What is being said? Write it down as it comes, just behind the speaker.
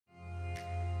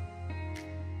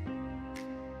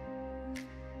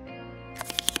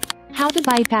How to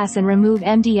bypass and remove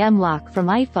MDM lock from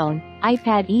iPhone,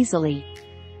 iPad easily.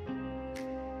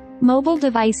 Mobile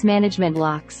device management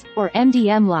locks, or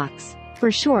MDM locks,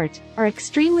 for short, are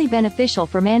extremely beneficial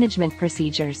for management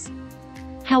procedures.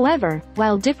 However,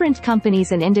 while different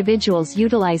companies and individuals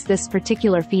utilize this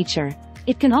particular feature,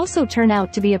 it can also turn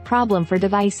out to be a problem for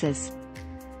devices.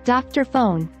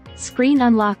 Dr.Fone, Screen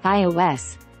Unlock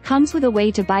iOS, comes with a way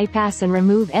to bypass and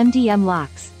remove MDM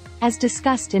locks, as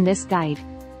discussed in this guide.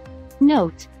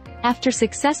 Note: after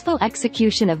successful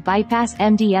execution of bypass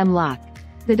MDM lock,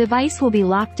 the device will be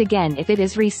locked again if it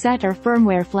is reset or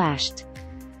firmware flashed.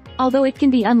 Although it can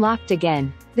be unlocked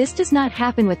again, this does not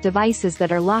happen with devices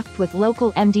that are locked with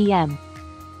local MDM.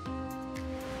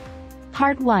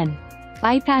 Part 1.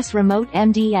 Bypass remote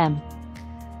MDM.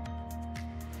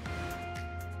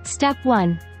 Step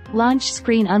 1. Launch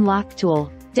Screen Unlock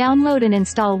tool. Download and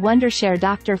install Wondershare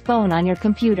Dr.Fone on your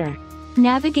computer.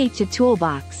 Navigate to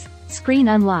Toolbox, Screen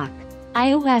Unlock,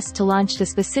 iOS to launch the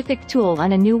specific tool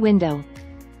on a new window.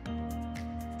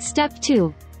 Step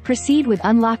 2. Proceed with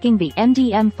unlocking the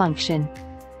MDM function.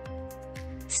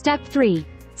 Step 3.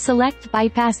 Select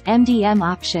Bypass MDM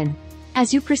option.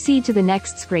 As you proceed to the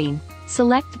next screen,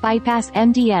 select Bypass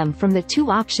MDM from the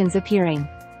two options appearing.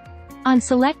 On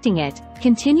selecting it,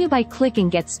 continue by clicking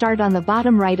Get Start on the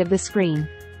bottom right of the screen.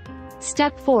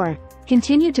 Step 4.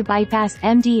 Continue to bypass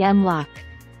MDM lock.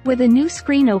 With a new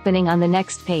screen opening on the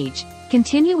next page,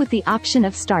 continue with the option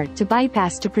of Start to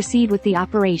bypass to proceed with the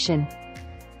operation.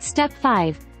 Step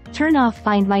 5. Turn off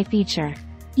Find My feature.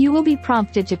 You will be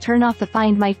prompted to turn off the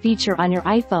Find My feature on your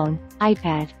iPhone,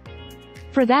 iPad.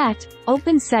 For that,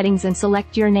 open Settings and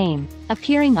select your name,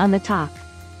 appearing on the top.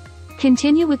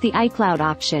 Continue with the iCloud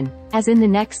option, as in the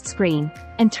next screen,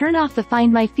 and turn off the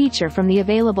Find My feature from the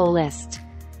available list.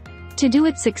 To do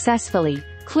it successfully,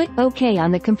 click OK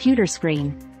on the computer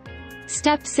screen.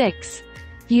 Step 6.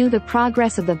 View the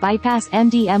progress of the bypass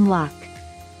MDM lock.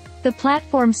 The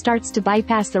platform starts to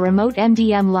bypass the remote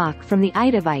MDM lock from the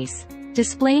iDevice,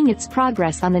 displaying its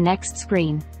progress on the next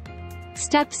screen.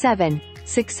 Step 7.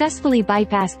 Successfully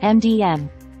bypass MDM.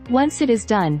 Once it is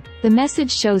done, the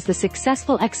message shows the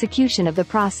successful execution of the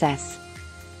process.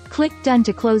 Click Done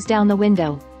to close down the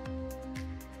window.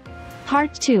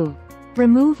 Part 2.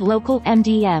 Remove local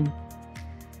MDM.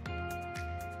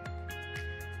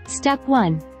 Step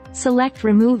 1. Select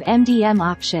Remove MDM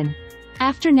option.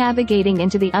 After navigating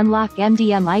into the Unlock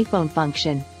MDM iPhone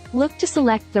function, look to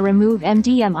select the Remove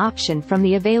MDM option from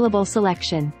the available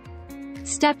selection.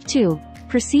 Step 2.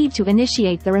 Proceed to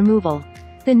initiate the removal.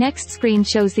 The next screen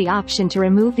shows the option to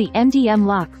remove the MDM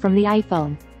lock from the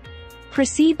iPhone.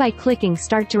 Proceed by clicking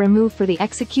Start to remove for the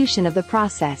execution of the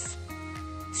process.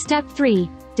 Step 3.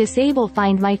 Disable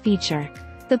Find My feature.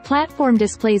 The platform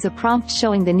displays a prompt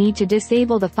showing the need to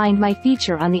disable the Find My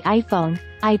feature on the iPhone,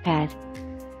 iPad.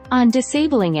 On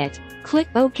disabling it, click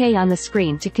OK on the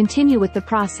screen to continue with the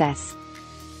process.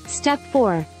 Step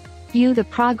 4. View the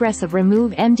progress of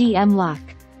Remove MDM lock.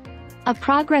 A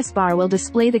progress bar will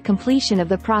display the completion of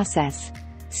the process.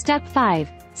 Step 5.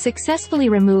 Successfully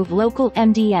remove local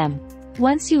MDM.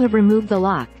 Once you have removed the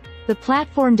lock, the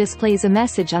platform displays a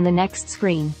message on the next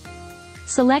screen.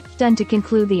 Select Done to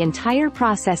conclude the entire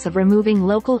process of removing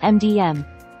local MDM.